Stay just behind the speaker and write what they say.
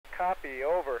copy,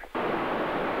 over.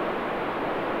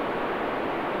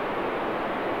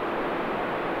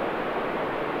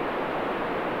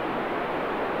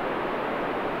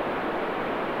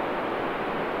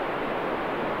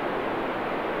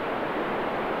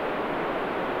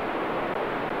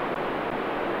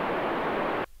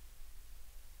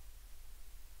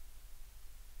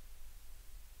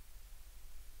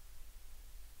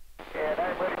 And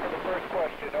I'm ready for the first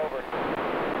question, over.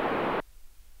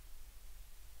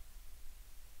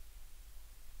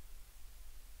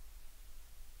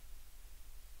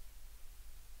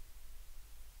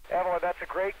 Evelyn, that's a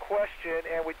great question,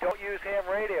 and we don't use ham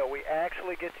radio. We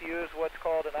actually get to use what's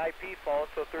called an IP phone,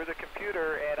 so through the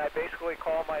computer, and I basically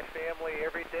call my family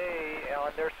every day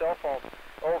on their cell phone.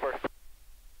 Over.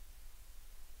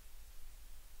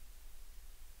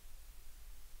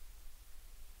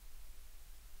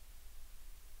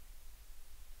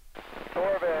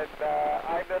 Torvin,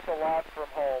 I miss a lot from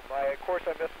home. Of course,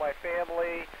 I miss my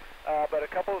family, but a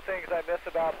couple of things I miss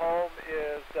about home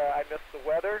is I miss the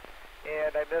weather,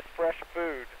 and I miss fresh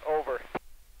food. Over.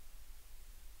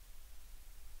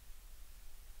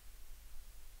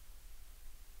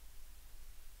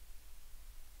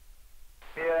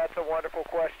 Yeah, that's a wonderful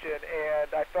question,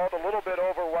 and I felt a little bit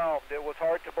overwhelmed. It was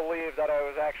hard to believe that I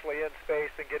was actually in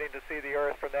space and getting to see the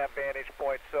Earth from that vantage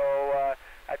point, so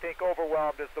I think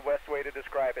overwhelmed is the best way to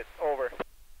describe it. Over.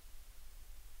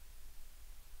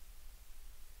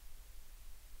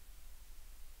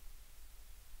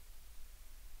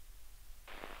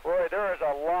 Roy, there is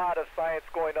a lot of science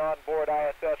going on board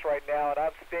ISS right now, and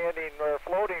I'm standing or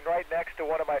floating right next to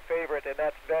one of my favorite, and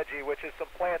that's veggie, which is some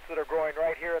plants that are growing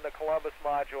right here in the Columbus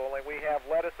module, and we have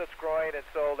lettuce that's growing, and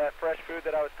so that fresh food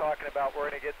that I was talking about, we're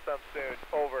going to get some soon.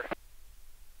 Over.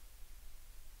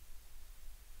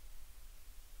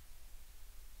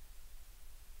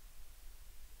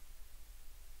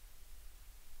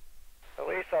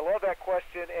 Elise, I love that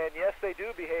question, and yes, they do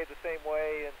behave the same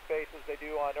way in space as they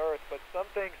do on Earth, but some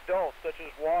things don't, such as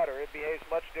water. It behaves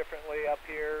much differently up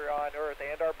here on Earth,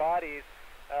 and our bodies,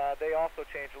 they also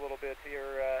change a little bit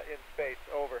here in space.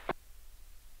 Over.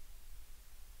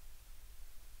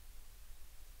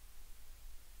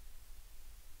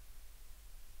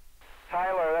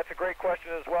 Tyler, that's a great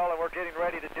question as well, and we're getting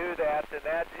ready to do that, and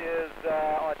that is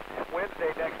on Wednesday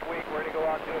next week. We're going to go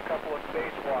out and do a couple of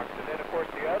spacewalks, and then, of course,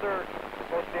 the other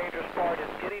most dangerous part is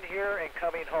getting here and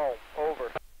coming home. Over.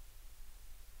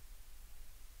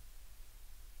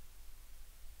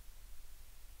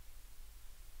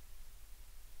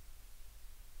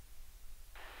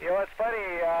 You know, it's funny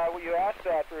you asked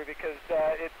that, Drew, because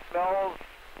it smells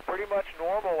pretty much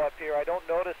normal up here. I don't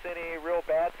notice any real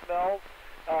bad smells.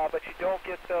 But you don't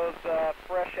get those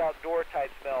fresh outdoor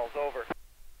type smells. Over.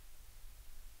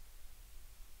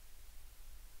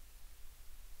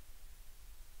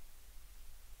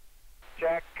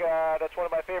 Jack, that's one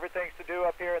of my favorite things to do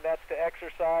up here, and that's to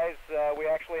exercise. We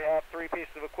actually have 3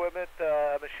 pieces of equipment,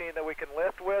 a machine that we can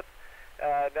lift with,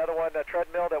 another one, a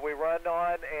treadmill that we run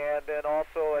on, and then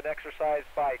also an exercise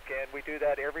bike, and we do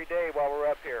that every day while we're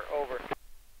up here. Over.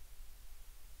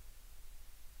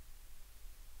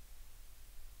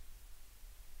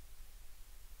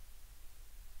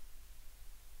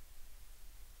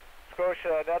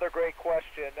 Scotia, another great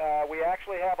question. We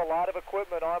actually have a lot of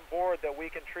equipment on board that we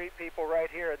can treat people right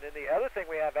here. And then the other thing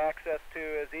we have access to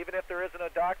is even if there isn't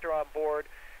a doctor on board,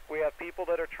 we have people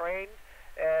that are trained,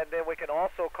 and then we can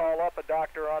also call up a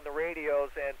doctor on the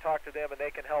radios and talk to them, and they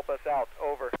can help us out.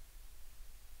 Over.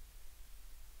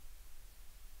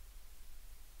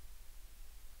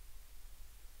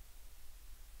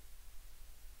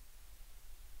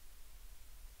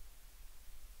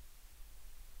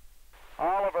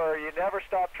 Oliver, you never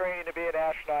stop training to be an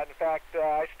astronaut. In fact,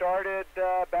 I started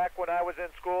back when I was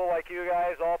in school like you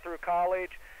guys, all through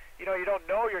college. You know, you don't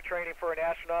know you're training for an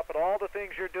astronaut, but all the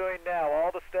things you're doing now,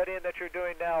 all the studying that you're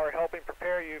doing now are helping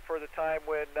prepare you for the time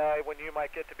when you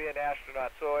might get to be an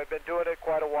astronaut. So I've been doing it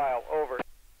quite a while. Over.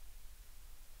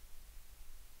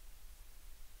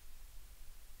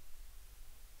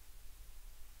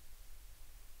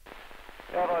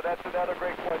 Ella, that's another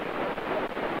great question.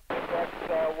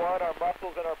 That's one, our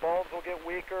muscles and our bones will get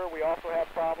weaker. We also have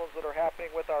problems that are happening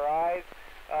with our eyes.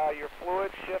 Your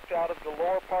fluids shift out of the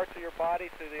lower parts of your body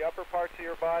to the upper parts of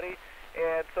your body.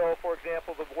 And so, for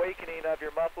example, the awakening of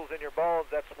your muscles and your bones,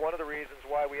 that's one of the reasons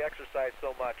why we exercise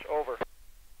so much. Over.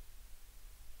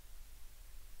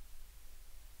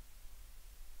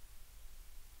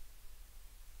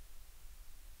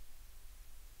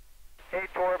 Hey,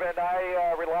 Torben,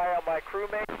 I rely on my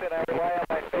crewmates and I rely on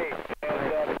my faith.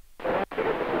 And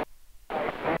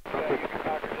you can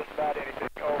conquer just about anything.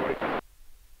 Over.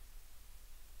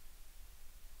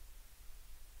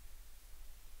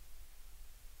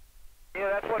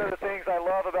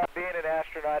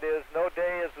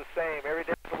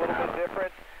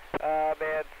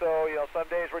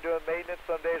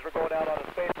 out on a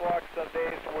spacewalk. Some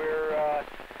days we're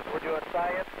doing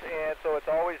science, and so it's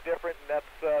always different, and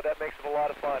that makes it a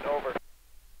lot of fun. Over.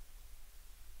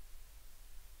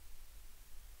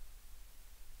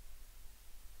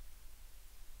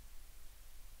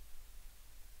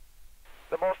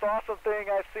 The most awesome thing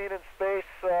I've seen in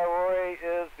space, Roy,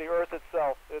 is the Earth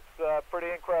itself. It's pretty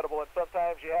incredible, and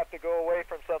sometimes you have to go away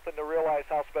from something to realize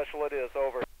how special it is.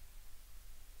 Over.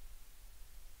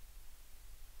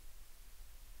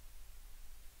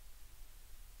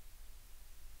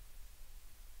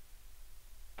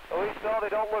 At least no, they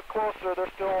don't look closer.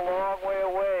 They're still a long way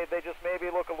away. They just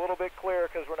maybe look a little bit clearer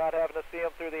because we're not having to see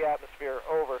them through the atmosphere.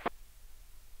 Over.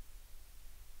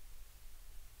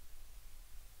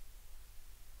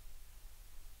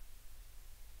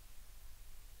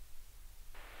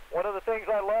 One of the things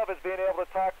I love is being able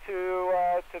to talk to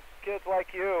kids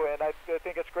like you, and I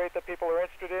think it's great that people are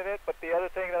interested in it, but the other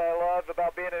thing that I love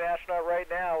about being an astronaut right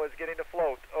now is getting to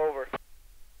float. Over.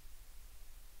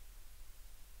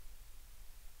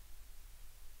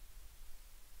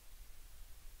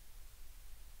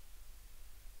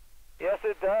 Yes,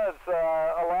 it does.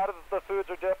 A lot of the foods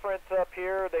are different up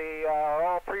here. They are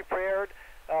all prepared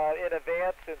in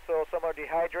advance, and so some are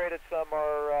dehydrated, some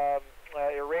are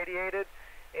irradiated.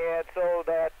 And so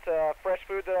that fresh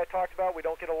food that I talked about, we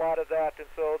don't get a lot of that, and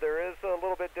so there is a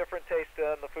little bit different taste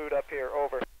in the food up here.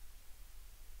 Over.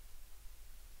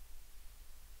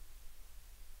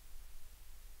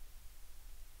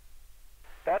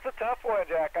 That's a tough one,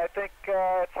 Jack. I think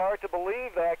it's hard to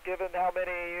believe that given how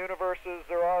many universes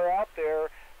there are out there,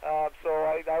 so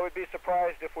I would be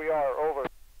surprised if we are. Over.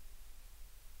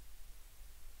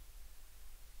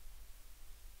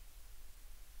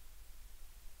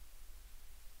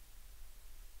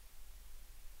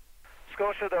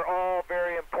 Scotia, they're all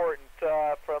very important,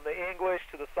 from the English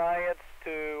to the science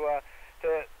to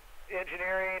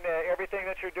engineering, everything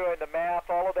that you're doing, the math,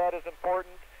 all of that is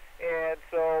important. And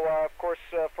so, of course,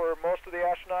 for most of the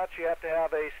astronauts, you have to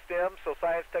have a STEM, so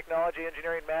science, technology,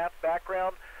 engineering, math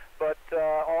background, but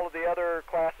all of the other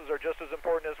classes are just as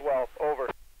important as well. Over.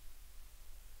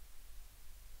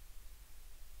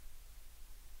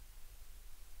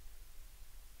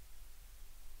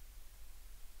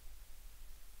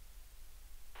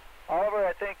 However,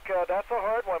 I think that's a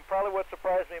hard one. Probably what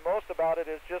surprised me most about it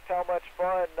is just how much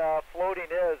fun floating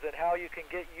is and how you can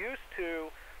get used to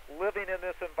living in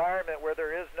this environment where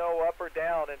there is no up or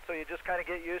down. And so you just kind of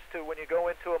get used to when you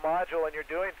go into a module and you're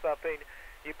doing something,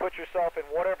 you put yourself in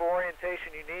whatever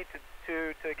orientation you need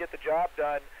to get the job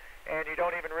done, and you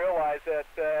don't even realize that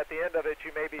at the end of it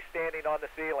you may be standing on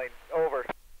the ceiling. Over.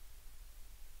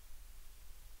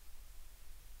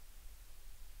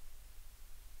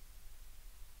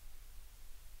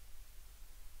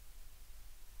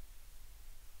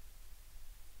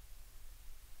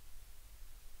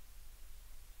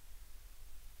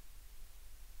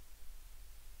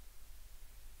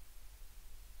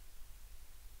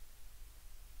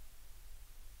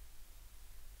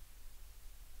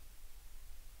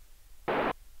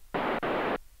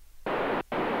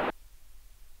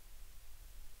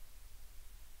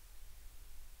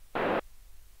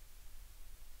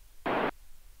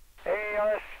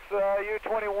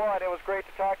 U21, it was great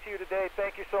to talk to you today.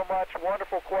 Thank you so much.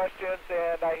 Wonderful questions,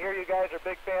 and I hear you guys are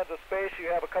big fans of space. You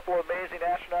have a couple of amazing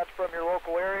astronauts from your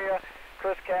local area,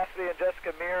 Chris, Cassidy, and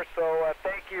Jessica Meir. So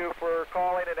thank you for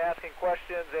calling and asking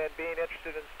questions and being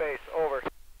interested in space. Over.